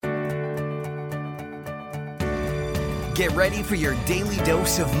Get ready for your daily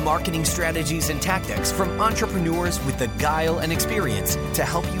dose of marketing strategies and tactics from entrepreneurs with the guile and experience to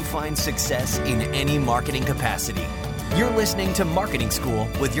help you find success in any marketing capacity. You're listening to Marketing School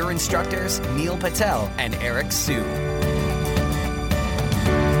with your instructors, Neil Patel and Eric Sue.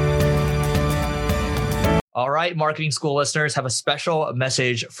 All right, Marketing School listeners, have a special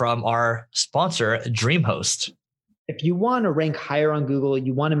message from our sponsor, DreamHost. If you want to rank higher on Google,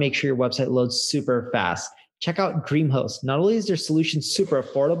 you want to make sure your website loads super fast. Check out DreamHost. Not only is their solution super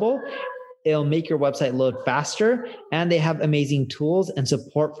affordable, it'll make your website load faster, and they have amazing tools and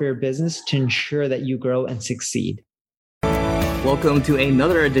support for your business to ensure that you grow and succeed. Welcome to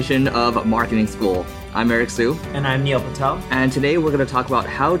another edition of Marketing School. I'm Eric Sue. And I'm Neil Patel. And today we're going to talk about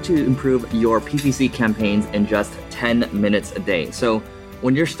how to improve your PPC campaigns in just 10 minutes a day. So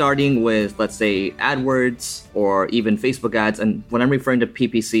when you're starting with, let's say, AdWords or even Facebook ads, and when I'm referring to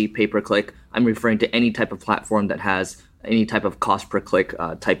PPC, pay-per-click, I'm referring to any type of platform that has any type of cost per click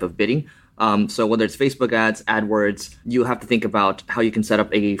type of bidding. So whether it's Facebook ads, AdWords, you have to think about how you can set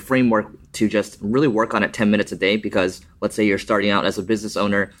up a framework to just really work on it 10 minutes a day, because let's say you're starting out as a business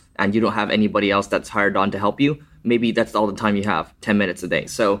owner and you don't have anybody else that's hired on to help you. Maybe that's all the time you have, 10 minutes a day.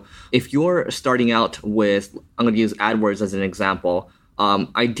 So if you're starting out with, I'm going to use AdWords as an example.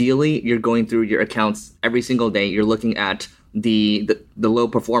 Ideally, you're going through your accounts every single day. You're looking at the low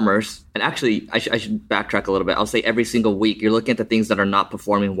performers. And actually, I should backtrack a little bit. I'll say every single week, you're looking at the things that are not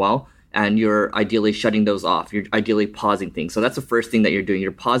performing well, and you're ideally shutting those off. You're ideally pausing things. So that's the first thing that you're doing.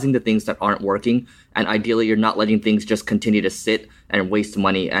 You're pausing the things that aren't working. And ideally, you're not letting things just continue to sit and waste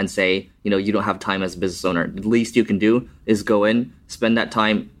money and say, you don't have time as a business owner. The least you can do is go in, spend that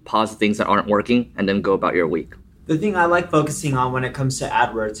time, pause the things that aren't working, and then go about your week. The thing I like focusing on when it comes to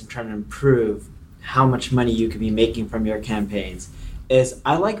AdWords and trying to improve how much money you can be making from your campaigns is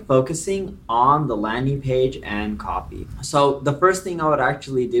I like focusing on the landing page and copy. So the first thing I would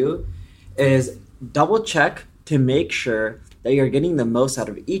actually do is double check to make sure that you're getting the most out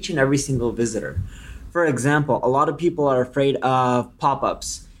of each and every single visitor. For example, a lot of people are afraid of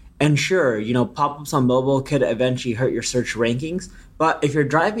pop-ups. And sure, pop-ups on mobile could eventually hurt your search rankings. But if you're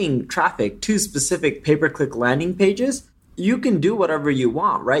driving traffic to specific pay-per-click landing pages, you can do whatever you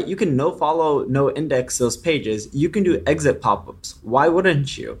want, right? You can no follow, no index those pages. You can do exit pop-ups. Why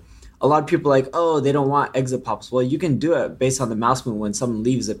wouldn't you? A lot of people are like, oh, they don't want exit pop-ups. Well, you can do it based on the mouse move. When someone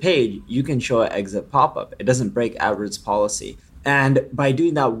leaves a page, you can show an exit pop-up. It doesn't break AdWords policy. And by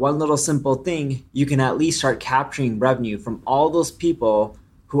doing that one little simple thing, you can at least start capturing revenue from all those people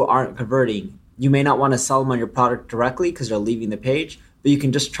who aren't converting. You may not want to sell them on your product directly because they're leaving the page, but you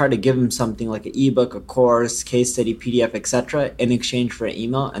can just try to give them something like an ebook, a course, case study, PDF, etc. in exchange for an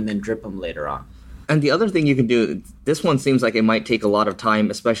email, and then drip them later on. And the other thing you can do, this one seems like it might take a lot of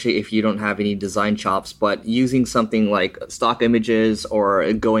time, especially if you don't have any design chops, but using something like stock images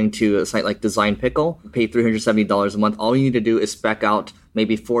or going to a site like Design Pickle, pay $370 a month. All you need to do is spec out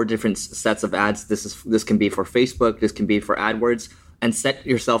maybe 4 different sets of ads. This can be for Facebook, this can be for AdWords, and set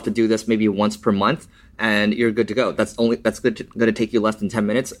yourself to do this maybe once per month, and you're good to go. That's going to take you less than 10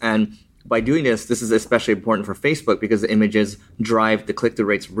 minutes. And by doing this is especially important for Facebook because the images drive the click-through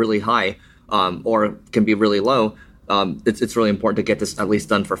rates really high, or can be really low. It's really important to get this at least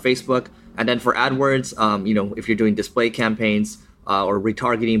done for Facebook. And then for AdWords, if you're doing display campaigns or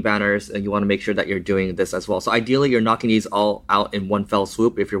retargeting banners, you want to make sure that you're doing this as well. So ideally, you're knocking these all out in one fell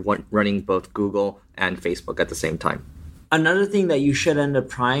swoop if you're running both Google and Facebook at the same time. Another thing that you should end up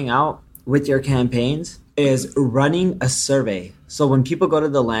trying out with your campaigns is running a survey. So when people go to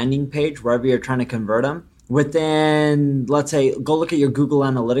the landing page, wherever you're trying to convert them, within, let's say, go look at your Google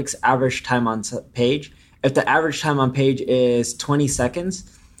Analytics average time on page. If the average time on page is 20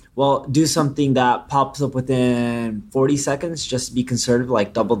 seconds, well, do something that pops up within 40 seconds, just to be conservative,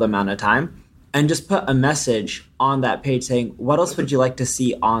 like double the amount of time. And just put a message on that page saying, what else would you like to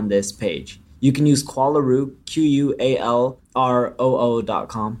see on this page? You can use Qualaroo,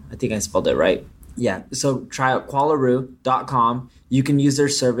 QUALROO.com. I think I spelled it right. Yeah, so try out Qualaroo.com. You can use their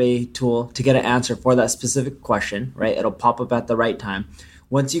survey tool to get an answer for that specific question, right? It'll pop up at the right time.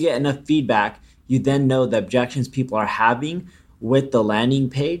 Once you get enough feedback, you then know the objections people are having with the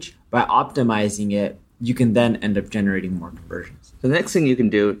landing page. By optimizing it, you can then end up generating more conversions. The next thing you can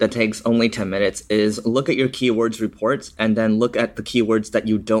do that takes only 10 minutes is look at your keywords reports and then look at the keywords that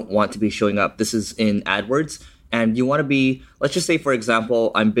you don't want to be showing up. This is in AdWords. And you want to be, let's just say, for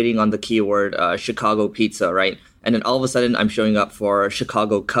example, I'm bidding on the keyword Chicago pizza, right? And then all of a sudden I'm showing up for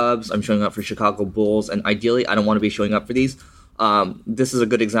Chicago Cubs, I'm showing up for Chicago Bulls, and ideally I don't want to be showing up for these. This is a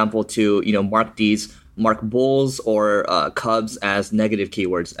good example to, mark Bulls or Cubs as negative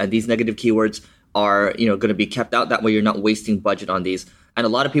keywords. And these negative keywords are, going to be kept out. That way you're not wasting budget on these. And a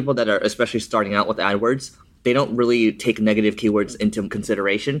lot of people that are especially starting out with AdWords, they don't really take negative keywords into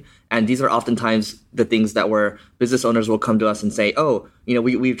consideration. And these are oftentimes the things that where business owners will come to us and say, oh,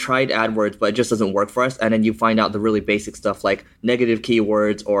 we've tried AdWords, but it just doesn't work for us. And then you find out the really basic stuff like negative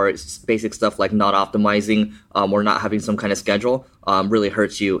keywords or basic stuff like not optimizing or not having some kind of schedule really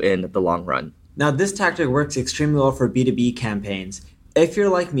hurts you in the long run. Now, this tactic works extremely well for B2B campaigns. If you're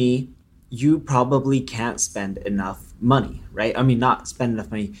like me, you probably can't spend enough money, right? I mean, not spend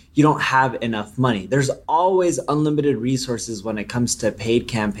enough money. You don't have enough money. There's always unlimited resources when it comes to paid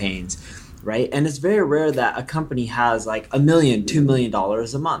campaigns, right? And it's very rare that a company has like $1 million, $2 million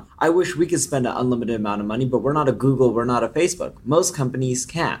a month. I wish we could spend an unlimited amount of money, but we're not a Google, we're not a Facebook. Most companies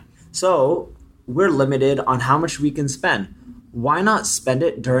can't. So we're limited on how much we can spend. Why not spend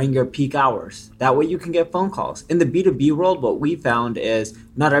it during your peak hours? That way you can get phone calls. In the B2B world, what we found is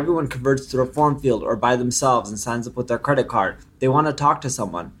not everyone converts through a form field or by themselves and signs up with their credit card. They want to talk to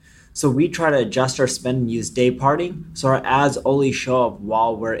someone. So we try to adjust our spend and use day parting so our ads only show up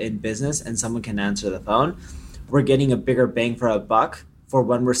while we're in business and someone can answer the phone. We're getting a bigger bang for a buck for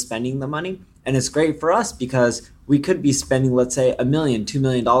when we're spending the money. And it's great for us because we could be spending, let's say, $1 million, $2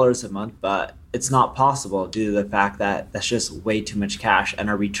 million a month, but it's not possible due to the fact that that's just way too much cash and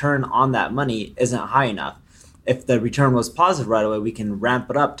our return on that money isn't high enough. If the return was positive right away, we can ramp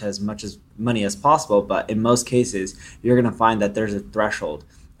it up to as much as money as possible. But in most cases, you're going to find that there's a threshold.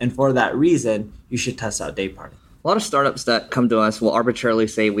 And for that reason, you should test out day parting. A lot of startups that come to us will arbitrarily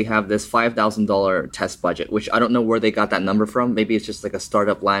say we have this $5,000 test budget, which I don't know where they got that number from. Maybe it's just like a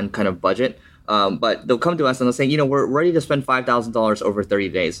startup land kind of budget. But they'll come to us and they'll say, we're ready to spend $5,000 over 30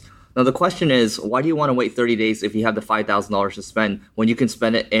 days. Now, the question is, why do you want to wait 30 days if you have the $5,000 to spend when you can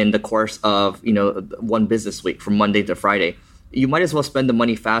spend it in the course of, one business week from Monday to Friday? You might as well spend the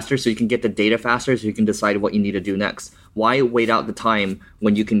money faster so you can get the data faster so you can decide what you need to do next. Why wait out the time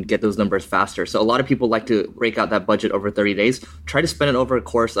when you can get those numbers faster? So a lot of people like to break out that budget over 30 days. Try to spend it over a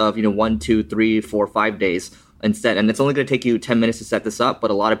course of, 1, 2, 3, 4, 5 days instead. And it's only going to take you 10 minutes to set this up.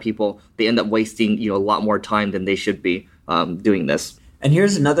 But a lot of people, they end up wasting, a lot more time than they should be doing this. And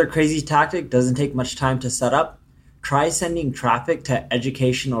here's another crazy tactic. Doesn't take much time to set up. Try sending traffic to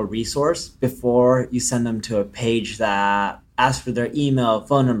educational resource before you send them to a page that asks for their email,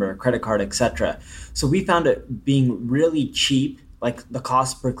 phone number, credit card, etc. So we found it being really cheap, like the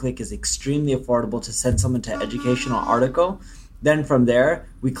cost per click is extremely affordable to send someone to educational article. Then from there,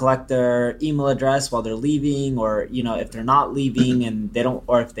 we collect their email address while they're leaving, or if they're not leaving and they don't,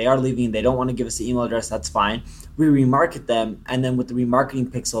 or if they are leaving and they don't want to give us the email address, that's fine. We remarket them, and then with the remarketing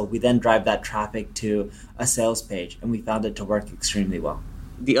pixel, we then drive that traffic to a sales page, and we found it to work extremely well.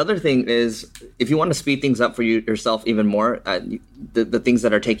 The other thing is, if you want to speed things up for yourself even more, the things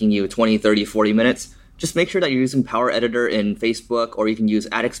that are taking you 20, 30, 40 minutes, just make sure that you're using Power Editor in Facebook, or you can use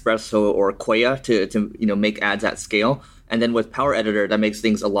AdExpresso or Quaya to make ads at scale. And then with Power Editor, that makes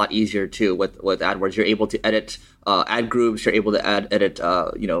things a lot easier too. With AdWords, you're able to edit ad groups. You're able to edit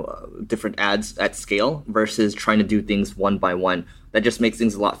different ads at scale versus trying to do things one by one. That just makes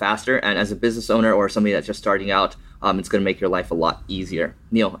things a lot faster. And as a business owner or somebody that's just starting out, it's going to make your life a lot easier.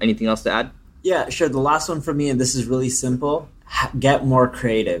 Neil, anything else to add? Yeah, sure. The last one for me, and this is really simple, get more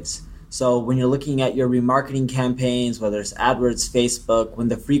creatives. So when you're looking at your remarketing campaigns, whether it's AdWords, Facebook, when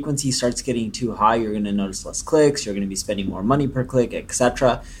the frequency starts getting too high, you're going to notice less clicks, you're going to be spending more money per click,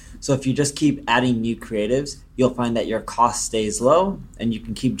 etc. So if you just keep adding new creatives, you'll find that your cost stays low and you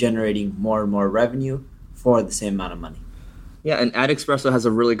can keep generating more and more revenue for the same amount of money. Yeah, and AdExpresso has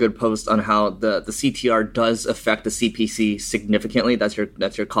a really good post on how the CTR does affect the CPC significantly. That's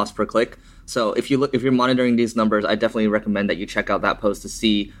your cost per click. So if you're monitoring these numbers, I definitely recommend that you check out that post to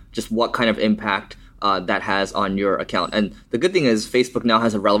see just what kind of impact that has on your account. And the good thing is Facebook now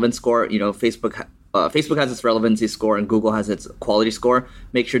has a relevance score. Facebook has its relevancy score and Google has its quality score.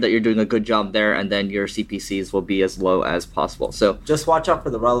 Make sure that you're doing a good job there, and then your CPCs will be as low as possible. So just watch out for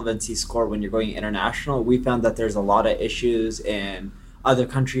the relevancy score when you're going international. We found that there's a lot of issues in other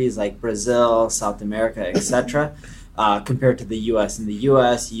countries like Brazil, South America, etc. Compared to the US. In the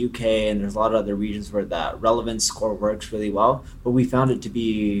US, UK, and there's a lot of other regions where that relevance score works really well. But we found it to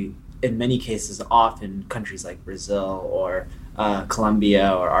be, in many cases, off in countries like Brazil or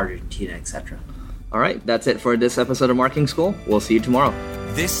Colombia or Argentina, etc. All right, that's it for this episode of Marketing School. We'll see you tomorrow.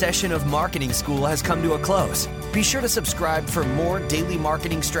 This session of Marketing School has come to a close. Be sure to subscribe for more daily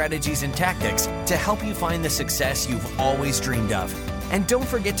marketing strategies and tactics to help you find the success you've always dreamed of. And don't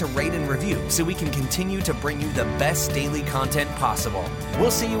forget to rate and review so we can continue to bring you the best daily content possible.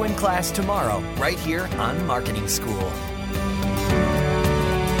 We'll see you in class tomorrow, right here on Marketing School.